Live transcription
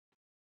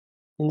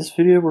In this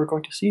video, we're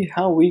going to see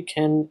how we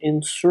can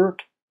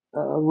insert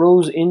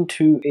rows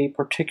into a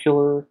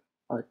particular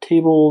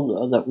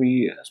table that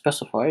we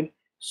specified.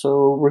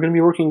 So we're going to be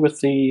working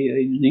with the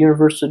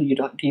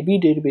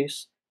university.db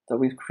database that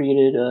we've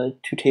created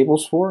two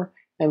tables for,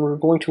 and we're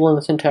going to learn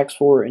the syntax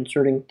for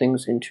inserting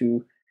things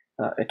into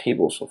a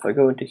table. So if I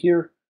go into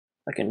here,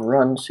 I can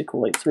run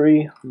SQLite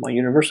 3 on my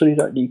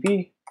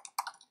university.db,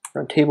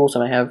 run tables,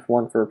 and I have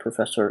one for a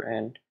professor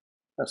and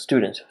a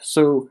student.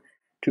 So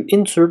to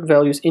insert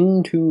values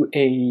into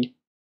a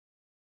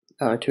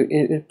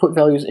put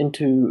values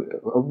into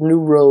a new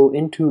row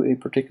into a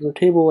particular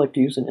table, I like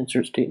to use an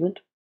insert statement.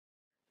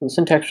 And the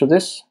syntax for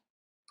this,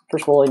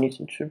 first of all, I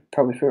should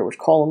probably figure out which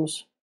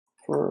columns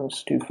for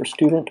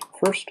student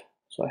first.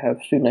 So I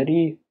have student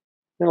ID,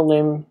 middle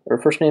name, or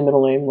first name,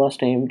 middle name,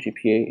 last name,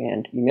 GPA,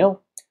 and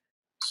email.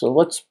 So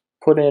let's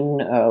put in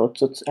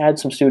let's add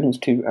some students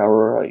to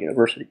our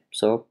university.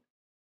 So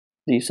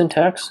the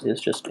syntax is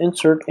just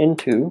insert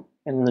into,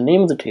 and the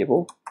name of the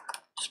table,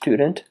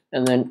 student,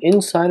 and then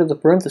inside of the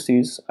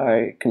parentheses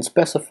I can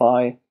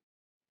specify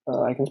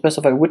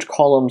which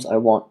columns I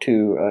want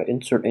to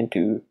insert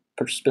into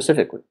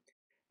specifically.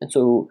 And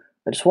so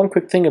just one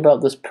quick thing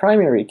about this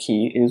primary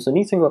key is the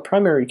neat thing about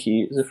primary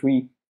key is if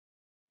we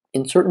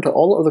insert into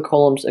all of the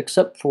columns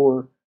except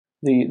for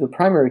the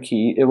primary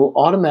key, it will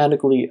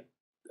automatically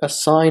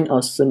assign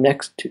us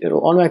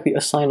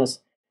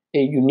a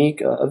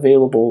unique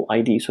available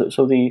ID. So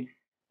a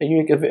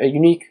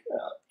unique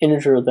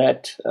integer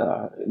that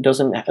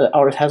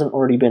hasn't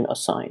already been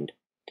assigned.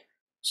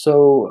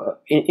 So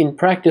in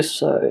practice,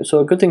 so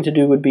a good thing to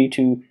do would be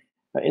to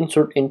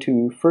insert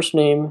into first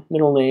name,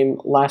 middle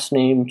name, last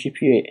name,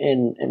 GPA,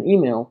 and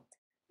email,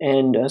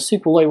 and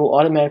SQLite will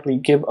automatically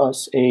give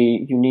us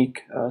a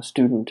unique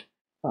student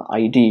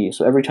ID.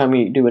 So every time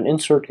we do an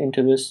insert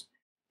into this,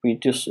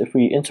 if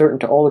we insert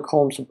into all the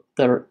columns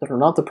that are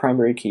not the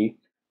primary key,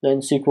 then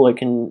SQLite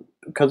can,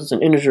 because it's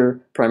an integer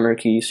primary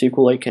key,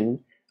 SQLite can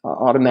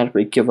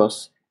automatically give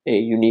us a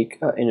unique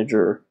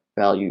integer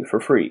value for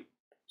free.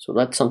 So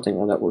that's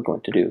something that we're going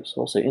to do.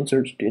 So I'll say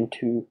insert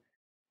into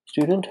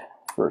student,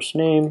 first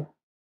name.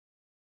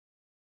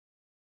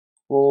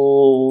 We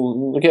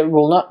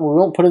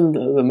won't put in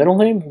the middle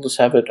name. We'll just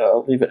have it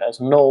leave it as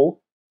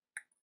null.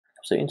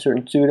 So insert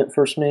in student,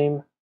 first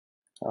name,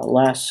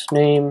 last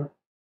name,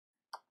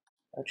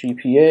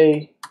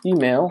 GPA,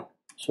 email.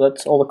 So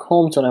that's all the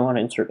columns that I want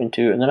to insert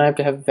into, and then I have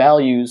to have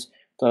values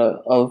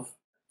for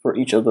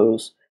each of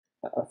those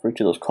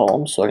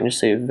columns. So I can just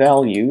say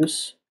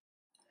values,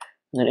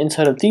 and then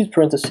inside of these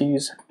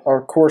parentheses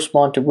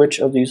correspond to which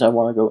of these I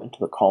want to go into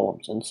the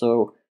columns. And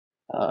so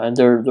and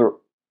they're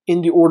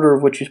in the order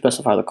of which you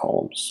specify the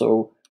columns.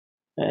 So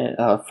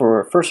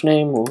for first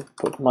name, we'll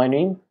put my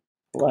name.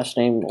 Last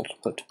name, we'll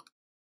put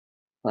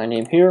my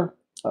name here.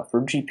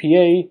 For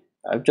GPA,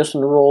 I've just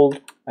enrolled.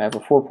 I have a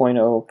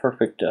 4.0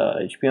 perfect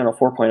GPA on a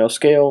 4.0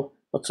 scale,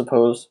 let's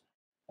suppose.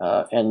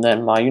 And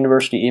then my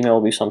university email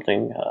will be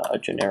something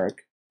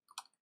generic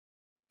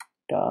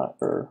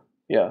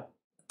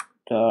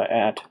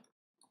at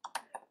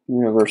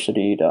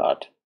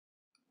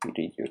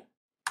university.edu.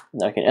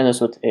 And I can end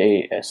this with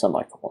a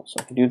semicolon. So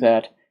I can do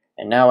that.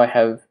 And now I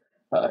have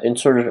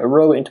inserted a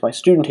row into my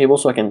student table,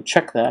 so I can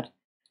check that.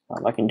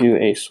 I can do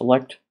a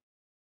select.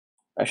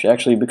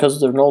 Actually, because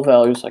they're null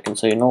values, I can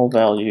say null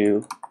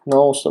value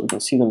null so that we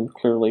can see them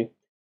clearly.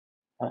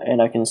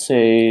 And I can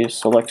say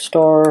select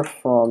star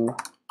from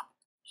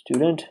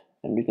student,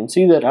 and we can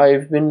see that I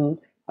have been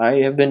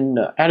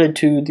added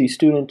to the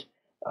student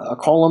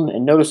column.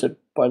 And notice that,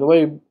 by the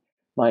way,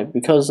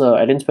 because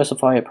I didn't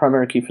specify a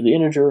primary key for the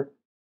integer,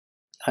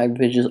 I've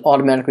just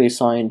automatically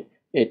assigned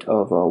it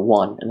of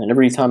 1. And then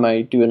every time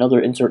I do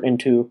another insert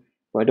into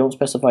where I don't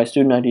specify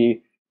student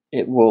ID,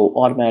 it will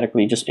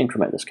automatically just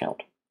increment this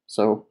count.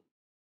 So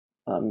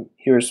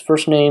here's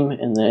first name,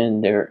 and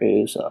then there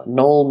is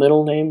null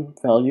middle name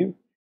value,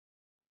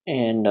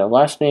 and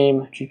last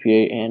name,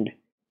 GPA, and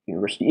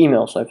university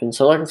email. So I've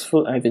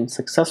been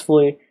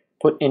successfully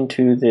put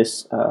into the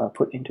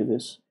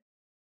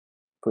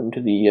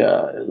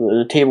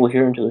table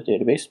here into the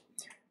database.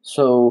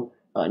 So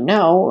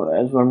now,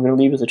 as what I'm going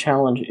to leave as a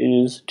challenge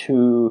is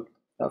to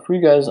for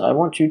you guys, I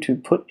want you to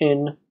put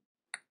in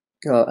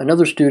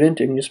another student.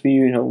 It can just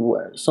be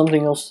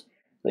something else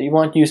that you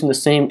want using the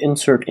same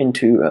insert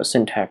into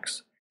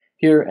syntax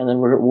here, and then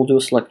we'll do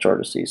a select star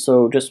to see.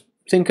 So just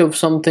think of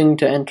something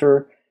to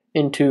enter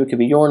into. It could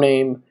be your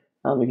name.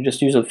 You can just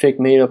use a fake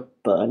made-up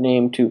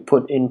name to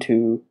put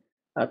into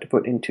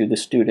the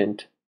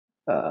student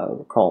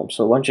column.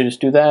 So why don't you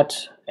just do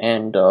that,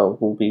 and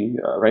we'll be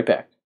right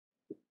back.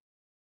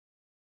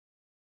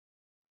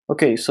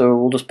 Okay, so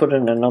we'll just put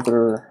in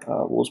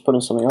we'll just put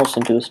in something else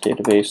into this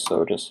database.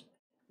 So just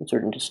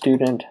insert into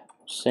student,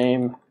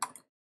 same.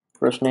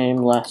 First name,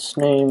 last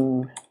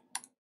name,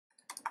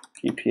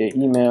 GPA,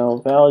 email,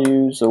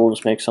 values. So we'll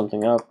just make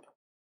something up.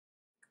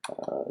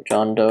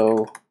 John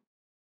Doe,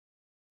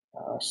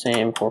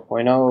 same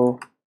 4.0.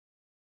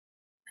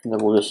 And then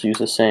we'll just use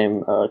the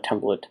same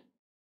template,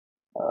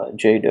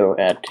 jdoe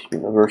at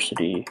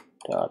university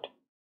dot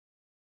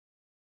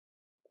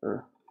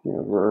or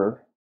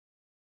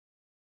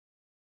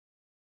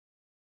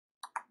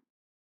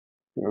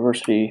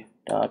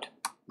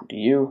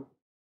university.edu,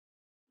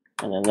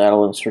 and then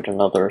that'll insert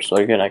another. So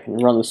again, I can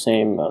run the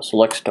same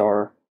select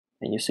star,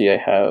 and you see I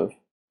have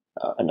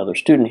another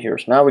student here.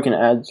 So now we can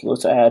add.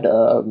 Let's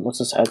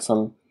just add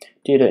some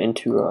data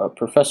into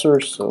professor.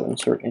 So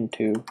insert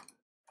into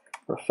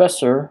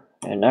professor,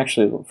 and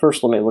actually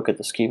first let me look at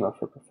the schema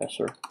for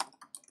professor.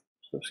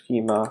 So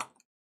schema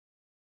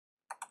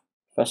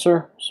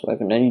professor. So I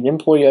have an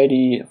employee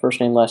ID, first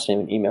name, last name,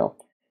 and email.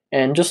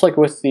 And just like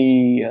with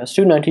the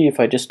student ID, if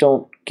I just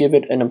don't give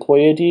it an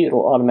employee ID,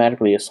 it'll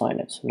automatically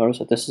assign it. So notice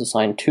that this is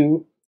assigned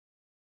to.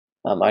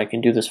 I can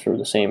do this for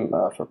the same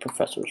for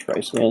professors,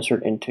 right? So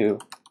insert into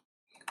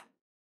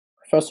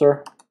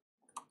professor,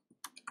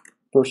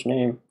 first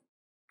name,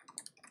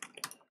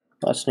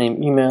 last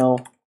name, email,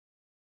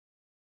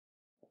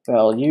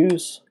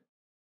 values.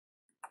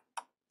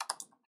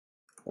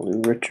 We'll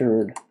do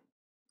Richard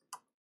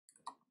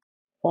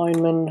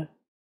Feynman,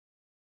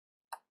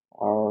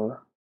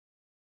 our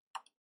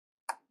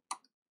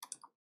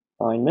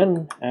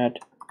Feynman at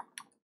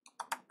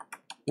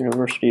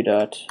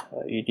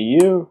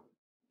university.edu,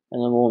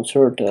 and then we'll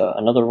insert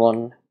another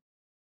one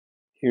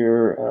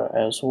here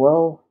as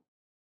well.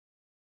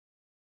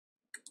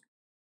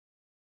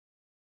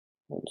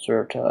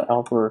 Insert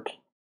Albert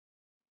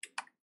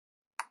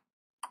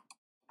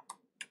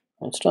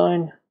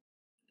Einstein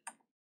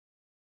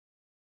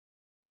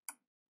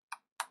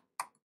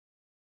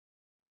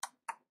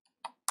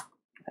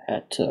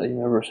at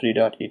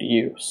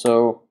university.edu.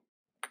 So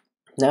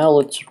now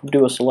let's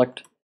do a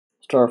select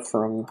star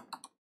from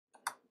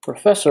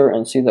professor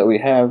and see that we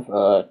have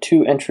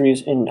two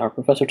entries in our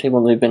professor table,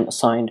 and they've been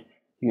assigned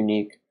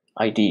unique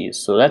IDs.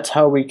 So that's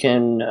how we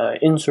can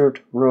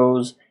insert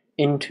rows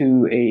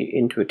into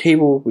a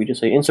table. We just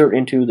say insert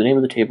into the name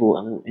of the table,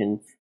 and then in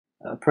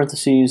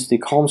parentheses the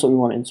columns that we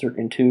want to insert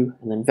into,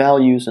 and then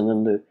values, and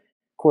then the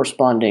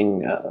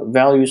corresponding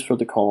values for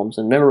the columns.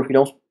 And remember, if we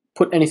don't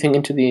put anything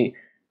into the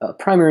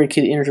primary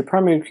key, the integer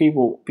primary key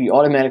will be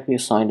automatically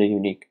assigned a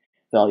unique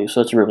value.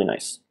 So that's really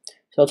nice.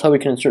 So that's how we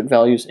can insert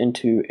values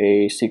into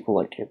a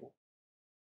SQLite table.